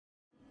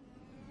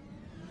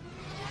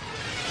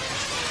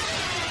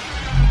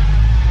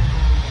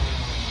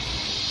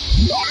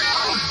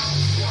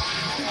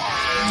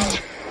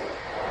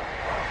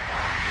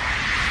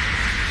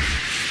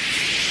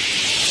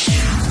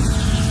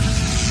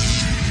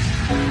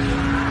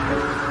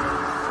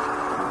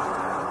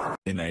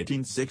In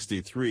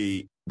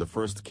 1863, the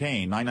first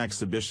canine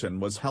exhibition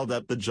was held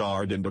at the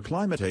Jardin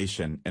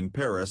d'Acclimatation in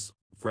Paris,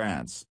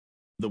 France.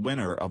 The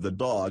winner of the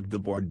Dogue de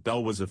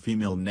Bordeaux was a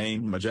female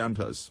named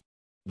Magentas.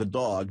 The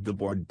Dogue de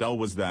Bordeaux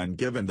was then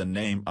given the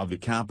name of the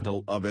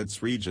capital of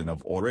its region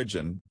of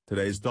origin,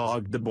 today's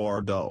Dogue de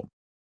Bordeaux.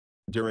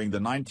 During the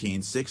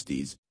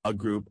 1960s, a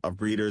group of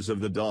breeders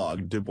of the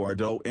Dogue de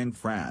Bordeaux in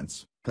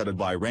France, headed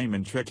by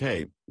Raymond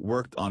Triquet,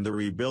 worked on the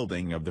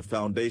rebuilding of the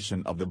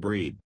foundation of the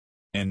breed.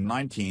 In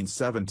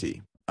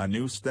 1970, a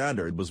new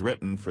standard was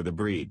written for the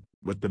breed,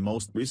 with the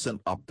most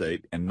recent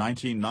update in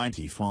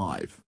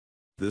 1995.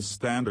 This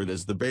standard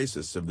is the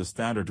basis of the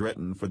standard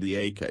written for the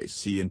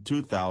AKC in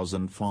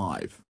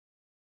 2005.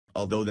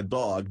 Although the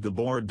Dogue de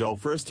Bordeaux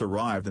first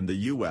arrived in the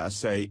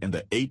USA in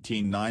the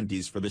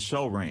 1890s for the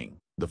show ring,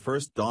 the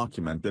first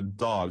documented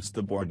Dogues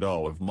de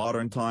Bordeaux of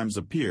modern times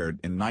appeared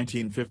in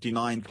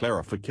 1959.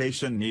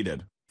 Clarification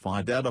needed,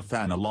 Fideta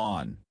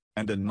Fanalon,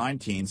 and in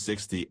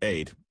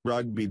 1968,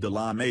 Rugby de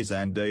la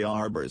Maison des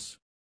Arbres.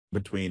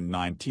 Between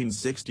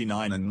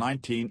 1969 and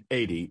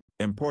 1980,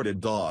 imported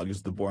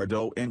Dogues de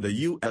Bordeaux in the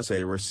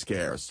USA were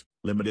scarce,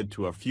 limited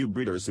to a few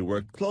breeders who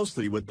worked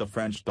closely with the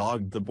French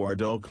Dogue de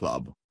Bordeaux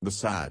Club, the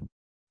SAD.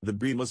 The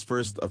breed was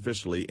first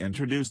officially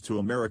introduced to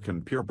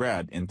American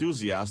purebred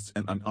enthusiasts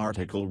in an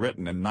article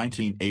written in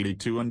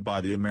 1982 and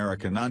by the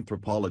American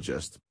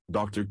anthropologist,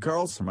 Dr.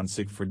 Carl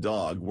Szymanczyk for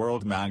Dog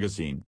World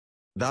magazine.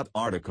 That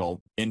article,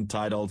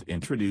 entitled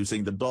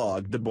Introducing the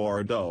Dogue de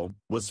Bordeaux,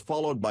 was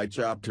followed by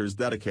chapters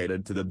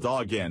dedicated to the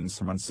dog in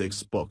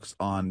Szymanczyk's books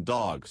on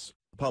dogs,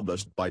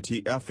 published by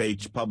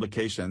TFH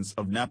Publications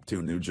of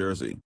Neptune, New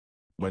Jersey.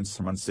 When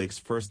Szymanczyk's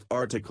first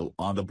article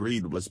on the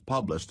breed was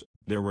published,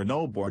 there were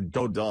no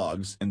Bordeaux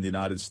dogs in the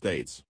United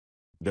States.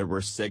 There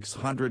were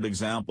 600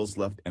 examples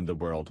left in the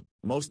world,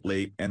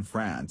 mostly in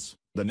France,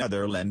 the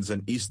Netherlands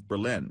and East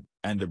Berlin,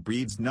 and the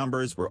breed's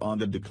numbers were on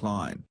the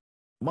decline.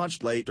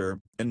 Much later,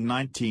 in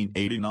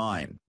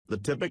 1989, the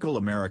typical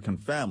American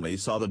family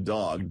saw the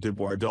Dogue de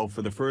Bordeaux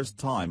for the first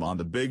time on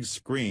the big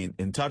screen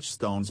in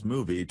Touchstone's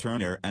movie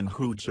Turner and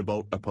Hooch,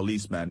 about a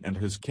policeman and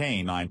his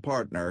canine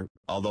partner,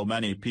 although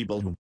many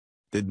people who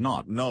did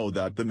not know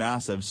that the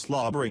massive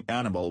slobbering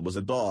animal was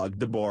a Dogue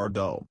de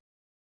Bordeaux.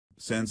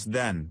 Since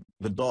then,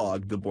 the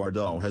Dogue de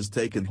Bordeaux has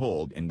taken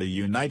hold in the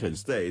United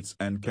States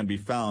and can be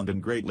found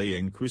in greatly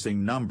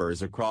increasing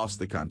numbers across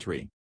the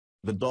country.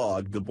 The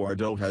Dogue de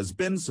Bordeaux has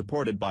been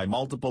supported by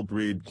multiple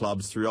breed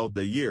clubs throughout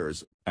the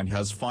years, and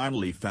has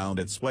finally found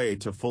its way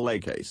to full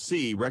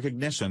AKC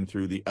recognition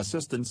through the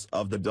assistance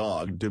of the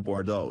Dogue de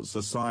Bordeaux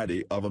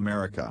Society of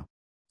America.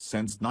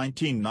 Since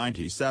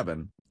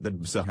 1997, the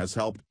DBSA has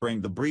helped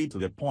bring the breed to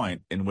the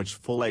point in which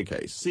full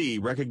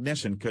AKC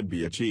recognition could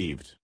be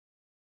achieved.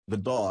 The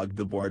Dogue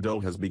de Bordeaux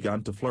has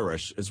begun to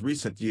flourish in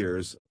recent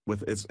years,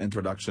 with its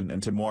introduction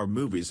into more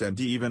movies and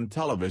even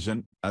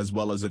television, as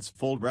well as its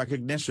full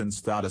recognition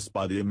status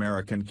by the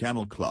American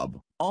Kennel Club,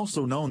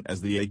 also known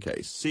as the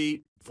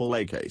AKC. Full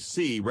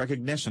AKC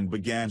recognition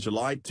began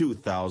July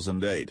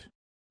 2008.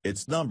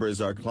 Its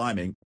numbers are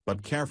climbing,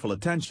 but careful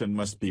attention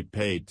must be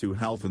paid to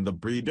health in the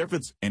breed if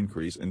its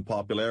increase in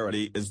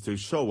popularity is to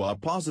show a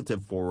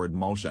positive forward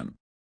motion.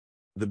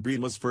 The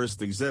breed was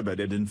first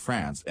exhibited in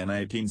France in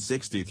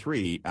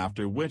 1863,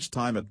 after which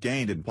time it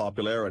gained in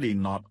popularity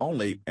not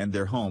only in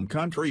their home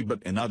country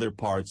but in other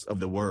parts of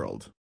the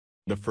world.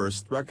 The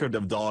first record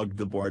of Dogue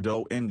de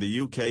Bordeaux in the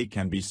UK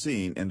can be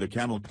seen in the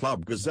Kennel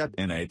Club Gazette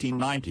in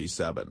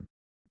 1897.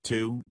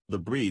 2. The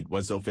breed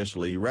was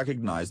officially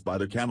recognized by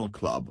the Kennel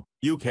Club,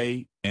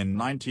 UK, in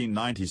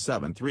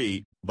 1997.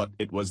 3. But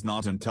it was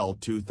not until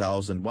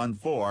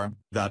 2001-4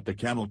 that the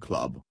Kennel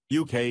Club,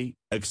 UK,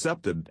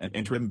 accepted an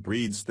interim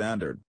breed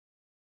standard.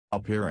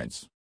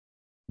 Appearance: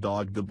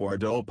 Dogue de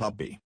Bordeaux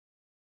puppy.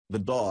 The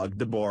Dogue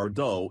de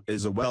Bordeaux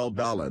is a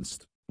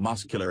well-balanced,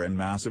 muscular and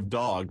massive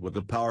dog with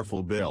a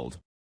powerful build.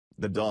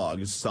 The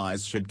dog's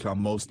size should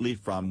come mostly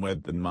from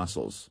width and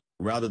muscles,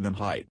 rather than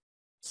height.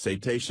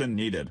 Citation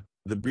needed: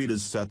 the breed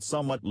is set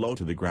somewhat low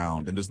to the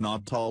ground and is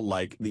not tall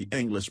like the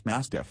English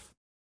Mastiff.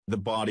 The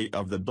body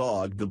of the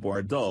Dogue de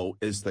Bordeaux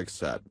is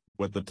thick-set,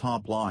 with the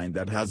top line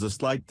that has a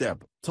slight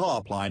dip.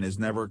 Top line is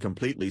never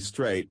completely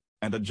straight,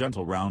 and a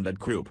gentle rounded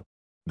croup.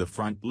 The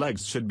front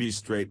legs should be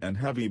straight and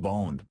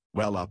heavy-boned,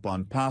 well up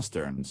on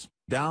pasterns,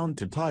 down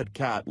to tight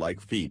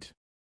cat-like feet.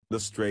 The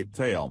straight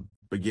tail,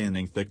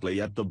 beginning thickly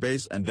at the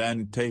base and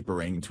then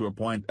tapering to a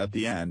point at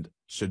the end,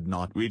 should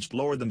not reach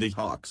lower than the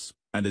hocks,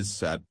 and is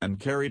set and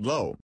carried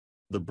low.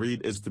 The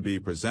breed is to be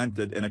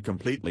presented in a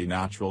completely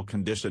natural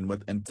condition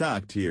with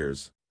intact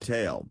ears,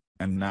 tail,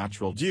 and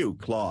natural dew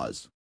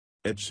claws.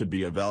 It should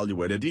be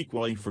evaluated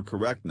equally for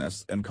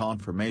correctness and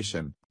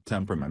conformation,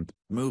 temperament,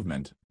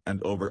 movement,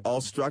 and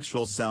overall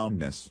structural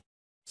soundness.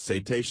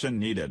 Citation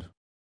needed.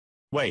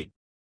 Weight: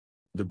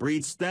 the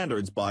breed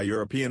standards by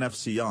European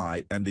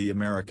FCI and the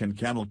American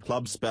Kennel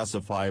Club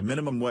specify a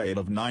minimum weight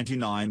of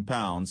 99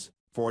 pounds,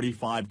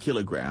 45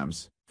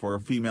 kilograms, for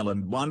a female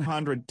and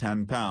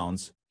 110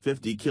 pounds,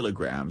 50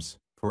 kilograms,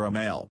 for a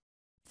male.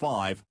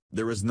 5.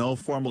 There is no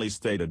formally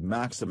stated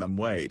maximum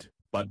weight,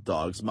 but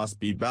dogs must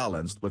be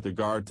balanced with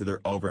regard to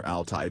their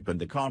overall type and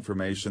the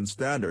conformation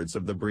standards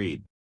of the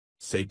breed.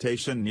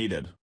 Citation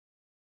needed.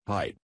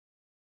 Height.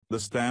 The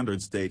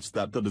standard states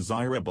that the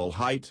desirable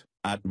height,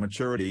 at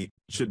maturity,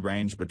 should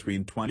range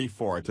between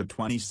 24 to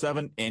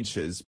 27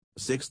 inches,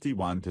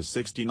 61 to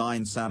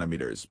 69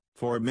 centimeters,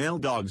 for male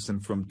dogs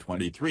and from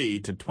 23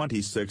 to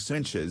 26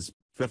 inches,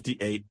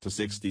 58 to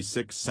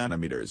 66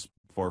 centimeters,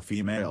 for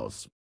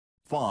females.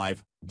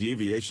 5.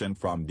 Deviation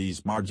from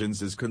these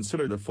margins is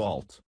considered a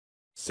fault.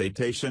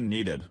 Citation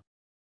needed.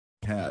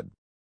 Head.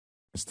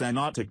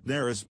 Stenotic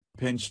nares,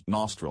 pinched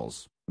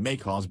nostrils, may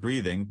cause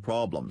breathing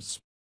problems.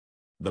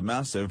 The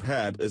massive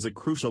head is a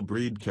crucial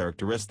breed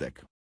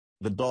characteristic.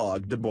 The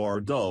Dogue de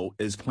Bordeaux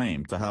is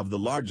claimed to have the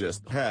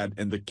largest head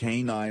in the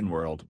canine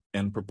world,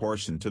 in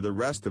proportion to the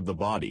rest of the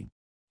body.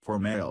 For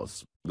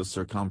males, the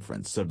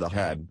circumference of the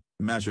head,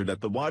 measured at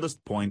the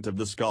widest point of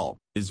the skull,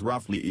 is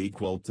roughly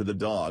equal to the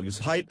dog's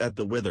height at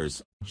the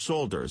withers,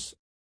 shoulders.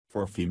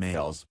 For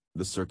females,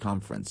 the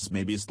circumference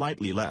may be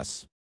slightly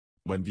less.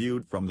 When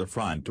viewed from the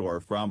front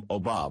or from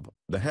above,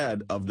 the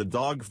head of the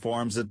dog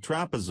forms a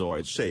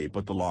trapezoid shape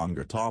with the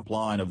longer top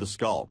line of the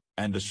skull,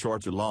 and a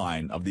shorter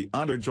line of the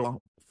underjaw,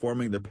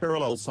 forming the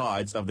parallel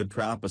sides of the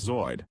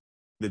trapezoid.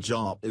 The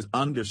jaw is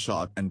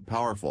undershot and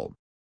powerful.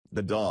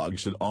 The dog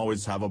should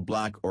always have a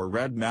black or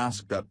red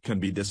mask that can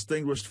be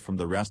distinguished from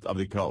the rest of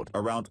the coat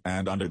around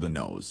and under the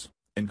nose,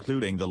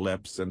 including the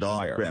lips and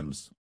eye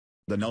rims.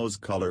 The nose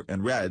color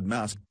in red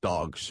masked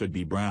dogs should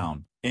be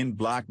brown. In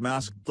black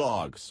masked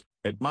dogs,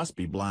 it must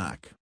be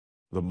black.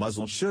 The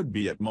muzzle should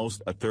be at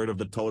most a third of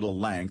the total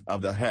length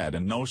of the head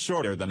and no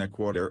shorter than a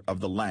quarter of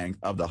the length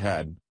of the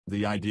head,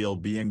 the ideal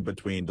being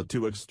between the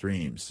two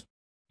extremes.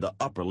 The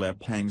upper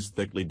lip hangs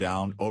thickly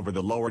down over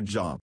the lower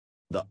jaw.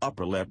 The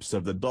upper lips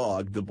of the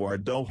Dogue de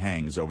Bordeaux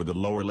hangs over the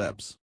lower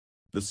lips.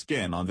 The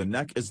skin on the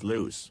neck is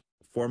loose,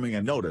 forming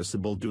a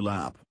noticeable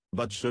dewlap,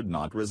 but should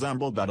not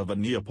resemble that of a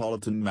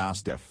Neapolitan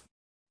Mastiff.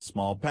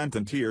 Small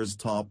pendant ears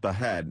top the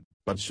head,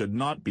 but should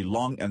not be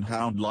long and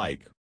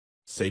hound-like.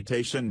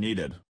 Citation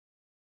needed.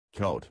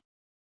 Coat.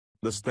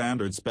 The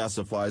standard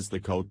specifies the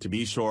coat to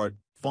be short,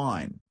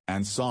 fine,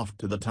 and soft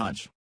to the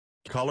touch.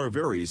 Color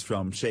varies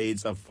from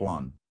shades of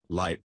fawn,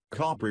 light,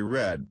 coppery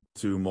red,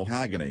 to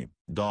mahogany,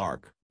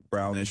 dark,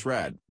 brownish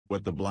red,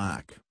 with the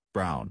black,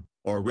 brown,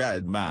 or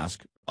red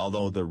mask,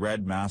 although the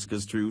red mask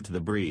is true to the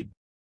breed.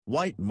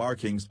 White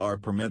markings are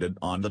permitted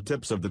on the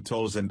tips of the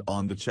toes and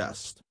on the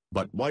chest,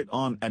 but white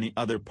on any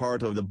other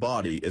part of the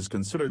body is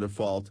considered a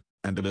fault,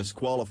 and a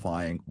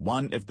disqualifying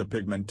one if the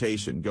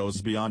pigmentation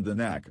goes beyond the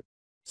neck.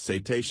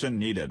 Citation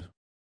needed.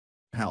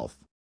 Health.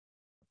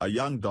 A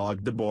young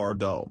Dogue de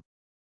Bordeaux.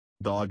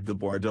 Dogue de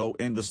Bordeaux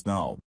in the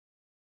snow.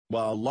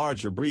 While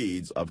larger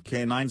breeds of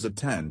canines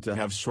tend to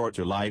have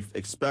shorter life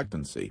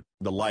expectancy,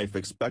 the life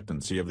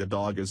expectancy of the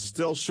dog is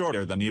still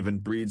shorter than even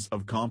breeds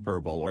of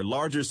comparable or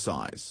larger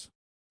size.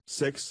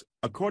 6.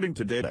 According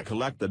to data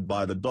collected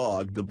by the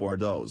Dogue de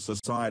Bordeaux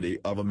Society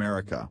of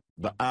America,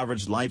 the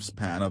average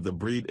lifespan of the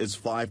breed is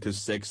 5 to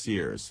 6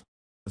 years.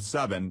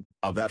 7.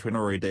 A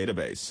veterinary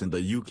database in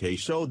the UK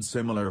showed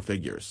similar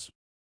figures.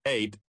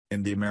 8.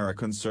 In the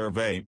American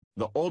survey,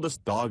 the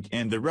oldest dog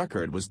in the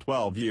record was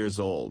 12 years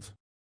old.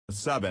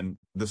 7.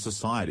 The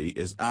Society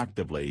is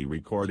actively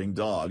recording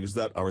dogs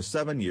that are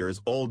 7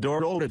 years old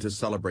or older to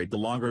celebrate the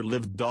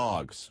longer-lived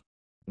dogs.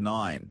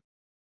 9.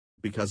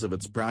 Because of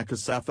its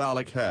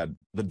brachycephalic head,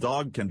 the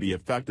dog can be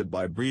affected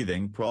by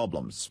breathing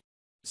problems.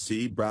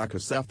 See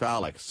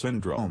brachycephalic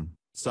syndrome.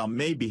 Some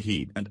may be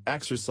heat and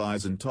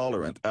exercise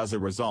intolerant as a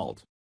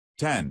result.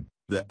 10.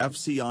 The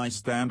FCI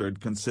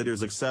standard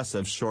considers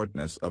excessive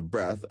shortness of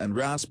breath and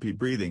raspy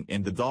breathing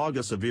in the dog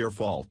a severe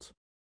fault.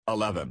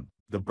 11.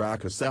 The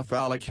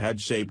brachycephalic head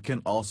shape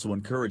can also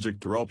encourage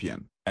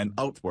ectropion, an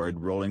outward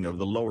rolling of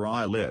the lower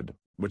eyelid,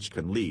 which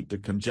can lead to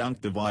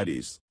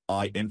conjunctivitis,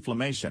 eye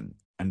inflammation,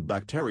 and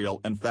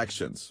bacterial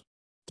infections.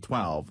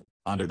 12.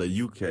 Under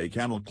the UK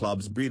Kennel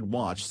Club's Breed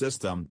Watch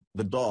system,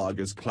 the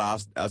dog is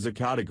classed as a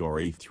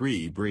Category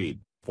 3 breed,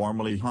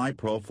 formerly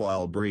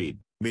high-profile breed,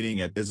 meaning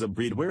it is a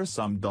breed where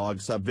some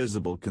dogs have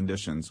visible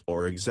conditions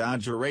or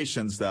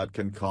exaggerations that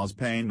can cause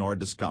pain or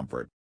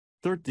discomfort.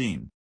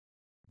 13.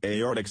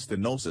 Aortic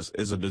stenosis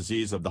is a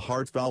disease of the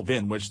heart valve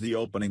in which the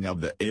opening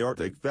of the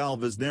aortic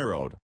valve is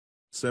narrowed.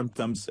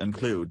 Symptoms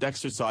include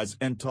exercise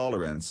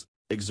intolerance,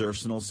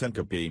 exertional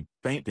syncope,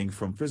 fainting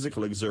from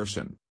physical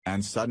exertion,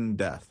 and sudden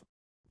death.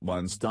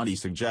 One study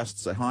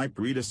suggests a high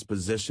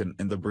predisposition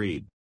in the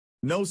breed.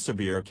 No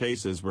severe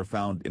cases were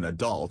found in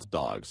adult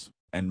dogs,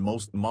 and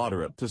most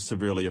moderate to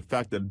severely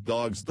affected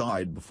dogs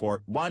died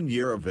before 1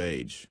 year of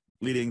age,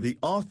 leading the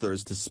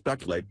authors to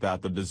speculate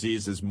that the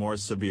disease is more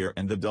severe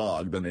in the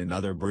dog than in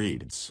other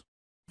breeds.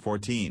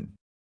 14.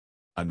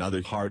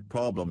 Another heart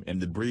problem in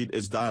the breed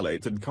is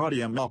dilated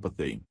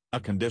cardiomyopathy, a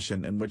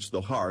condition in which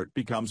the heart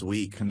becomes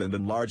weakened and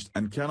enlarged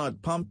and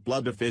cannot pump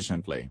blood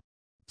efficiently.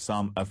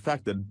 Some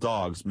affected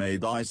dogs may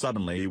die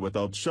suddenly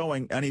without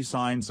showing any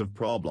signs of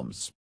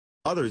problems.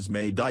 Others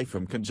may die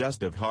from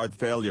congestive heart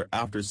failure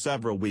after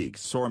several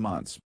weeks or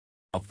months.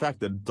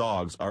 Affected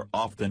dogs are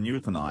often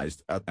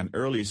euthanized at an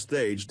early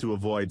stage to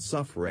avoid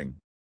suffering.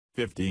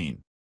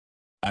 15.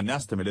 An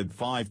estimated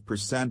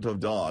 5% of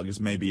dogs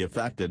may be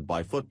affected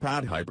by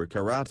footpad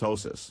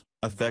hyperkeratosis,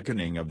 a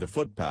thickening of the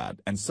footpad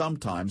and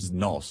sometimes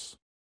nos.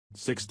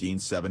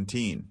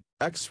 16-17.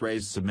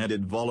 X-rays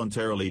submitted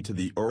voluntarily to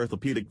the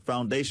Orthopedic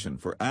Foundation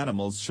for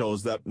Animals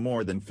shows that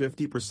more than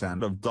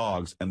 50% of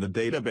dogs in the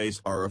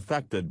database are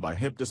affected by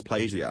hip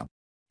dysplasia.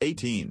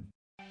 18.